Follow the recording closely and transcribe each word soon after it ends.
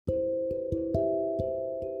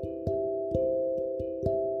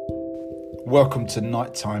Welcome to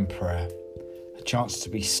Nighttime Prayer, a chance to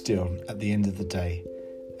be still at the end of the day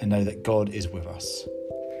and know that God is with us.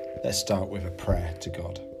 Let's start with a prayer to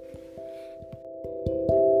God.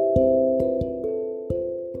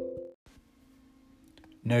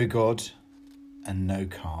 No God and no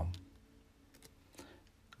calm.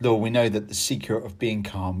 Lord, we know that the secret of being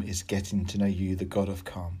calm is getting to know you, the God of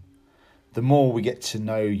calm. The more we get to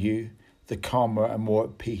know you, the calmer and more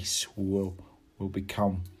at peace we'll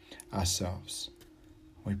become ourselves.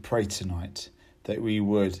 We pray tonight that we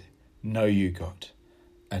would know you, God,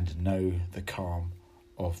 and know the calm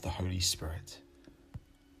of the Holy Spirit.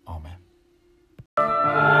 Amen.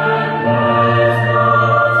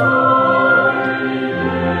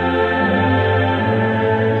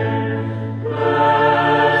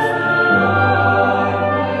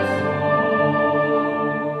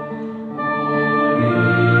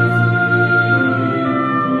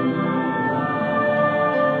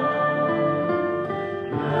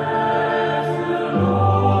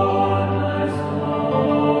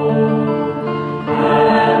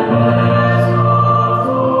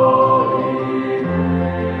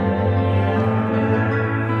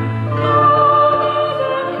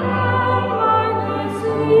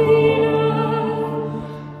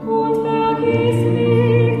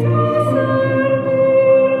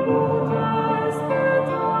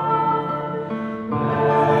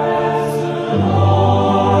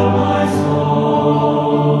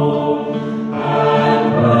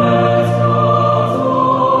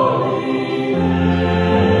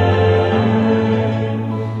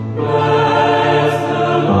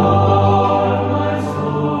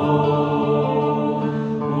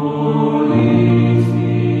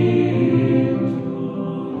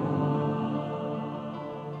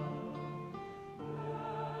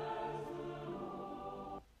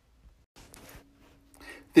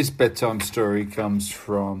 This bedtime story comes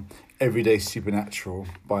from Everyday Supernatural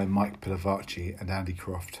by Mike Pilavachi and Andy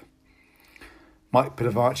Croft. Mike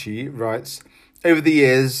Pilavachi writes, "Over the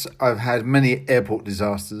years, I've had many airport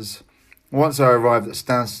disasters. Once I arrived at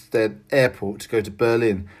Stansted Airport to go to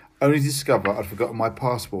Berlin, only to discover I'd forgotten my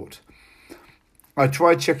passport. I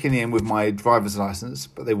tried checking in with my driver's license,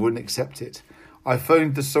 but they wouldn't accept it. I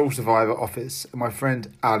phoned the sole survivor office, and my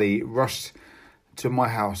friend Ali rushed to my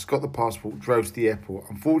house, got the passport, drove to the airport.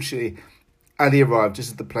 Unfortunately, Ali arrived just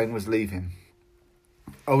as the plane was leaving.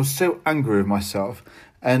 I was so angry with myself,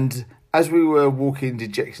 and as we were walking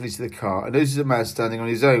dejectedly to the car, I noticed a man standing on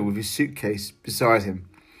his own with his suitcase beside him.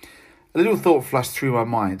 A little thought flashed through my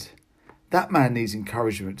mind. That man needs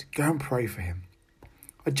encouragement. Go and pray for him."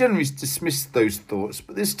 I generally dismissed those thoughts,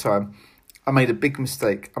 but this time I made a big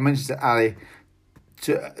mistake. I mentioned to Ali.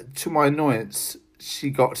 To my annoyance, she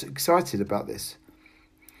got excited about this.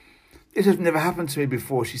 "It has never happened to me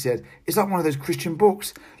before," she said. "It's like one of those Christian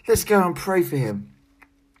books. Let's go and pray for him."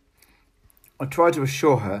 I tried to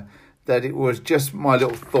assure her that it was just my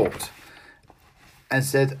little thought and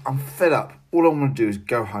said, "I'm fed up. All I want to do is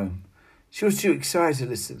go home." She was too excited to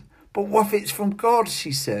listen. "But what if it's from God?"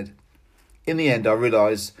 she said. In the end, I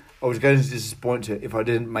realised I was going to disappoint her if I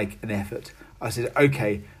didn't make an effort. I said,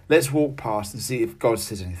 "Okay, let's walk past and see if God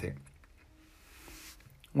says anything."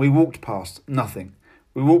 We walked past, nothing.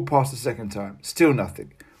 We walked past the second time, still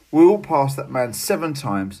nothing. We walked past that man 7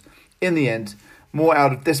 times. In the end, more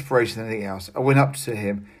out of desperation than anything else, I went up to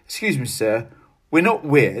him. "Excuse me, sir, we're not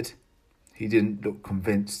weird." He didn't look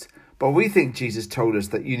convinced. "But we think Jesus told us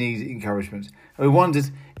that you need encouragement, and we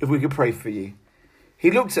wondered if we could pray for you."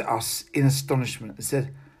 He looked at us in astonishment and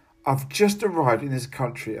said, "I've just arrived in this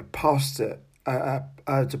country, to pastor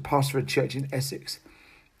a church in Essex.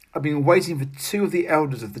 I've been waiting for 2 of the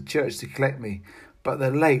elders of the church to collect me, but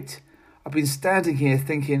they're late. I've been standing here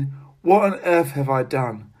thinking, what on earth have I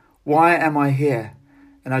done? Why am I here?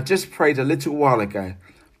 And I just prayed a little while ago.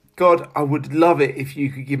 God, I would love it if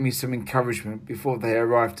you could give me some encouragement before they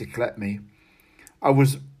arrive to collect me." I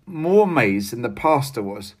was more amazed than the pastor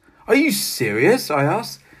was. "Are you serious?" I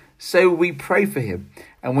asked. So we prayed for him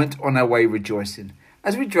and went on our way rejoicing.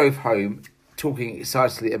 As we drove home, talking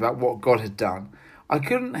excitedly about what God had done, I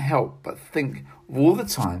couldn't help but think of all the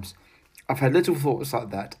times I've had little thoughts like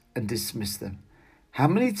that and dismissed them. How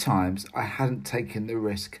many times I hadn't taken the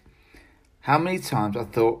risk. How many times I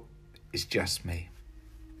thought, it's just me.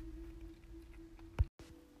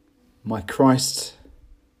 My Christ,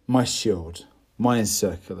 my shield, my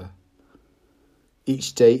encircler.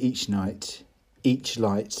 Each day, each night, each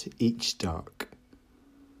light, each dark.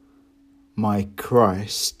 My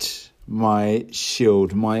Christ, my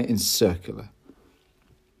shield, my encircler.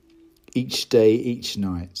 Each day, each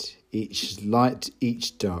night, each light,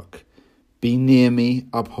 each dark. Be near me,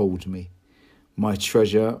 uphold me, my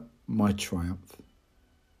treasure, my triumph.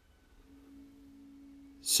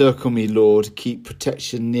 Circle me, Lord, keep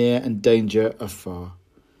protection near and danger afar.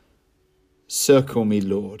 Circle me,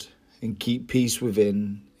 Lord, and keep peace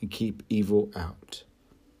within and keep evil out.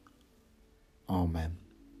 Amen.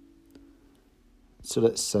 So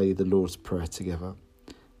let's say the Lord's Prayer together.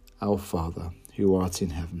 Our Father, who art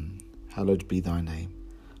in heaven, hallowed be thy name.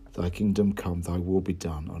 Thy kingdom come, thy will be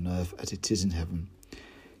done on earth as it is in heaven.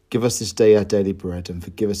 Give us this day our daily bread, and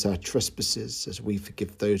forgive us our trespasses as we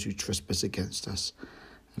forgive those who trespass against us.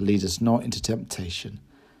 And lead us not into temptation,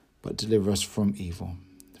 but deliver us from evil.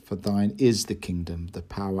 For thine is the kingdom, the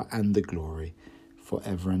power and the glory, for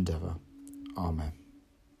ever and ever. Amen.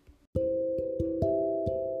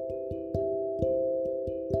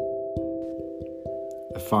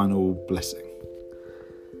 A final blessing.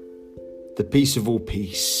 The peace of all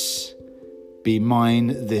peace be mine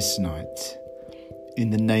this night. In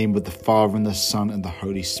the name of the Father and the Son and the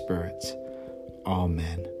Holy Spirit.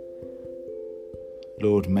 Amen.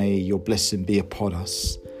 Lord, may your blessing be upon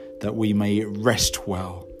us, that we may rest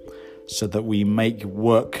well, so that we may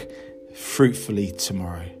work fruitfully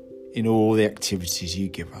tomorrow in all the activities you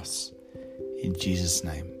give us. In Jesus'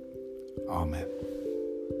 name, amen.